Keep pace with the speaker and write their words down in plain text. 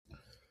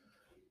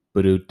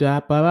Hello,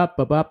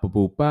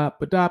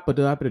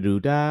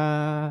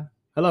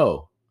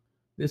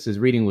 this is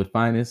Reading with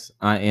Finest.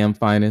 I am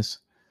Finest.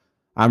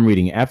 I'm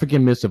reading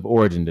African Myths of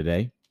Origin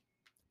today.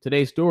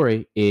 Today's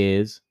story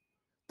is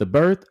the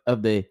birth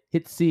of the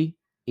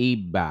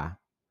Heitsi-Eibib.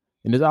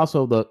 And there's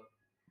also the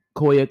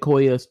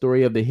Khoi-Khoi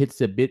story of the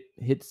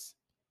Heitsi-Eibib.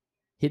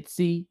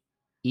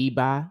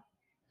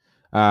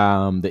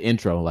 The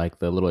intro, like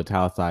the little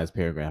italicized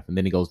paragraph, and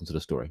then he goes into the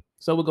story.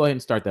 So we'll go ahead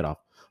and start that off.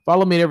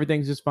 Follow me at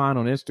Everything's Just Fine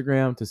on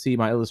Instagram to see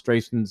my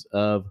illustrations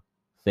of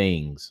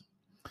things.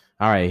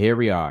 All right, here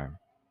we are.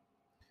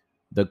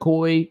 The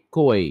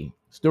Khoi-Khoi,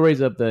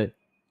 stories of the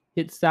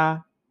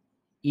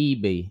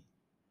Heitsi-Eibib.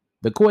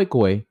 The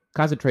Khoi-Khoi,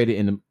 concentrated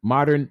in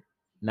modern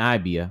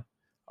Namibia,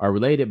 are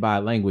related by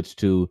language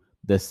to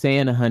the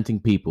sand hunting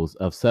peoples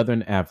of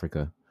southern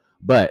Africa,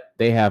 but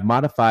they have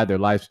modified their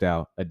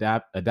lifestyle,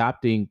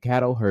 adopting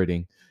cattle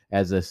herding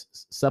as a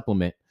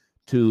supplement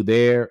to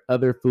their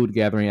other food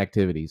gathering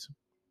activities.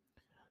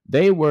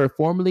 They were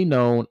formerly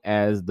known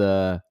as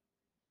the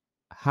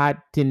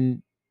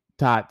Hottentots,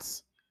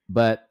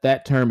 but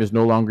that term is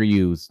no longer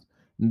used.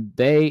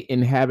 They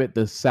inhabit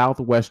the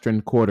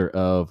southwestern quarter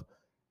of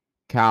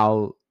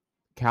Kal-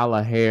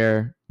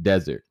 Kalahari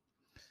Desert,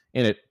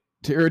 in a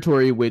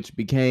territory which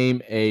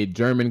became a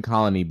German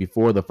colony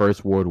before the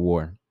First World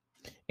War,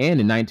 and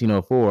in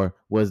 1904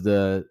 was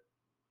the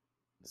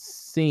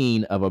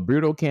scene of a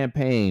brutal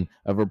campaign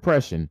of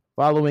repression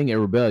following a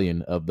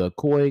rebellion of the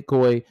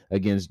Khoi-Khoi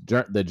against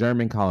the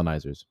German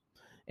colonizers,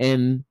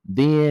 and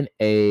then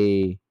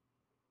a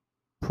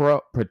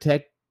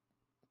protectorate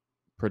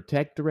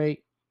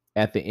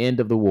at the end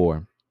of the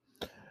war.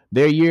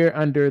 Their year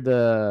under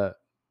the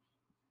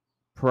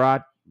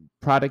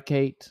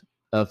Protectorate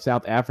of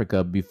South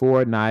Africa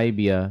before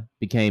Namibia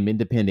became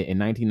independent in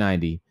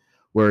 1990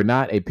 were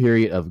not a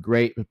period of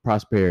great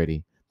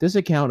prosperity. This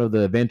account of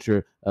the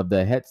adventure of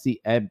the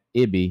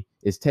Heitsi-Eibib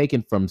is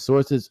taken from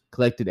sources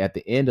collected at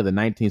the end of the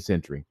 19th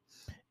century,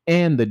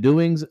 and the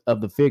doings of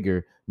the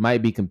figure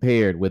might be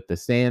compared with the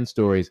sand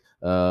stories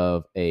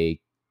of a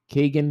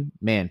Kagan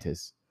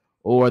mantis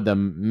or the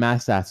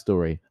Massa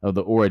story of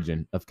the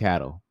origin of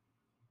cattle.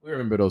 We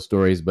remember those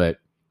stories, but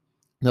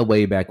no,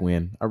 way back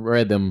when. I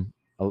read them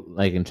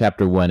like in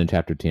chapter 1 and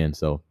chapter 10,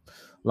 so a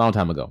long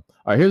time ago. All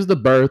right, here's the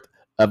birth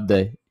of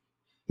the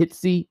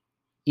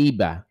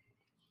Heitsi-Eibib.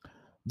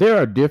 There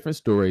are different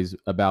stories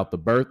about the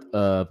birth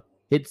of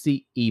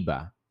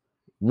Heitsi-Eibib.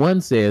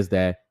 One says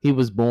that he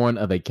was born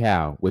of a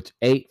cow which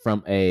ate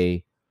from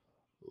a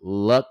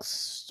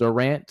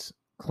luxuriant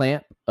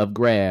clamp of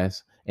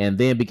grass and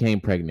then became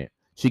pregnant.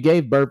 She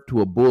gave birth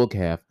to a bull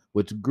calf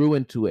which grew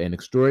into an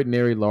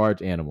extraordinarily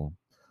large animal.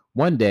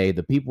 One day,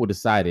 the people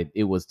decided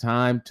it was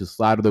time to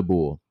slaughter the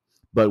bull,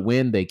 but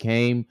when they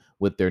came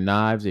with their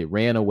knives, it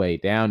ran away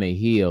down a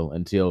hill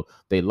until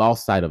they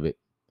lost sight of it.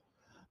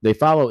 They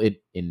followed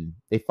in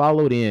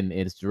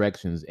its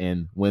directions,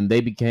 and when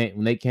they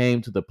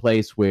came to the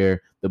place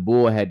where the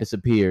bull had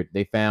disappeared,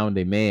 they found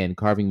a man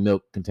carving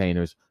milk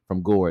containers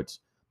from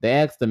gourds. They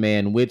asked the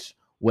man which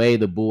way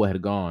the bull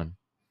had gone,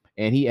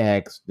 and he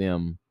asked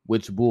them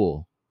which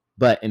bull.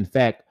 But in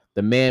fact,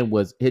 the man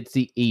was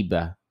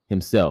Heitsi-Eibib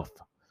himself.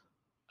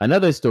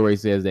 Another story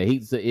says that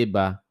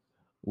Heitsi-Eibib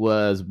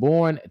was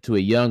born to a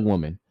young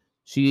woman.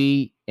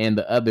 She and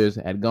the others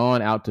had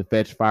gone out to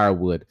fetch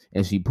firewood,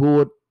 and she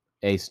pulled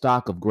a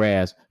stalk of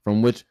grass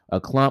from which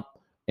a clump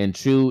and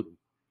chewed.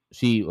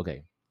 She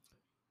okay.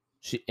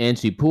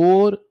 She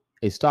pulled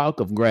a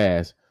stalk of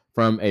grass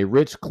from a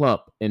rich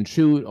clump and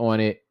chewed on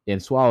it and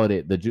swallowed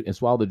and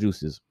swallowed the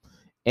juices.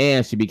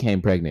 And she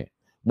became pregnant.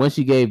 When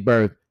she gave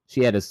birth,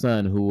 she had a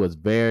son who was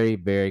very,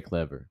 very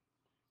clever.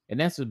 And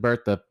that's the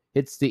birth of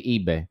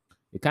Heitsi-Eibib.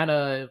 It kind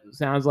of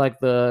sounds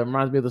like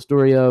reminds me of the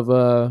story of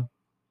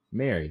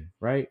Mary,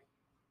 right?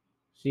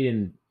 She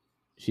didn't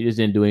she just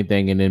didn't do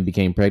anything and then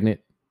became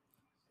pregnant,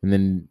 and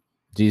then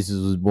Jesus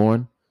was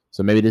born.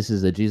 So maybe this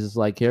is a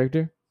Jesus-like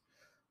character.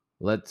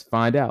 Let's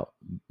find out.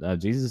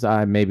 Jesus,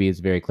 maybe is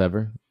very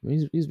clever.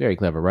 He's very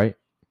clever, right?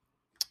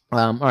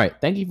 All right.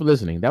 Thank you for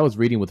listening. That was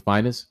Reading with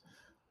Finest.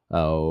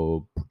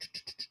 Oh,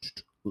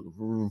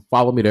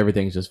 follow me to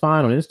Everything's Just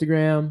Fine on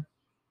Instagram.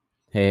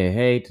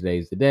 Hey,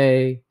 today's the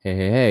day.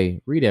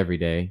 Hey, read every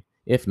day.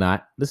 If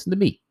not, listen to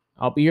me.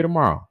 I'll be here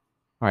tomorrow. All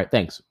right,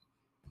 thanks.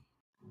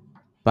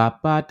 Ba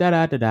ba da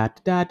da da da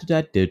da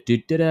da da da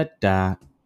da da da.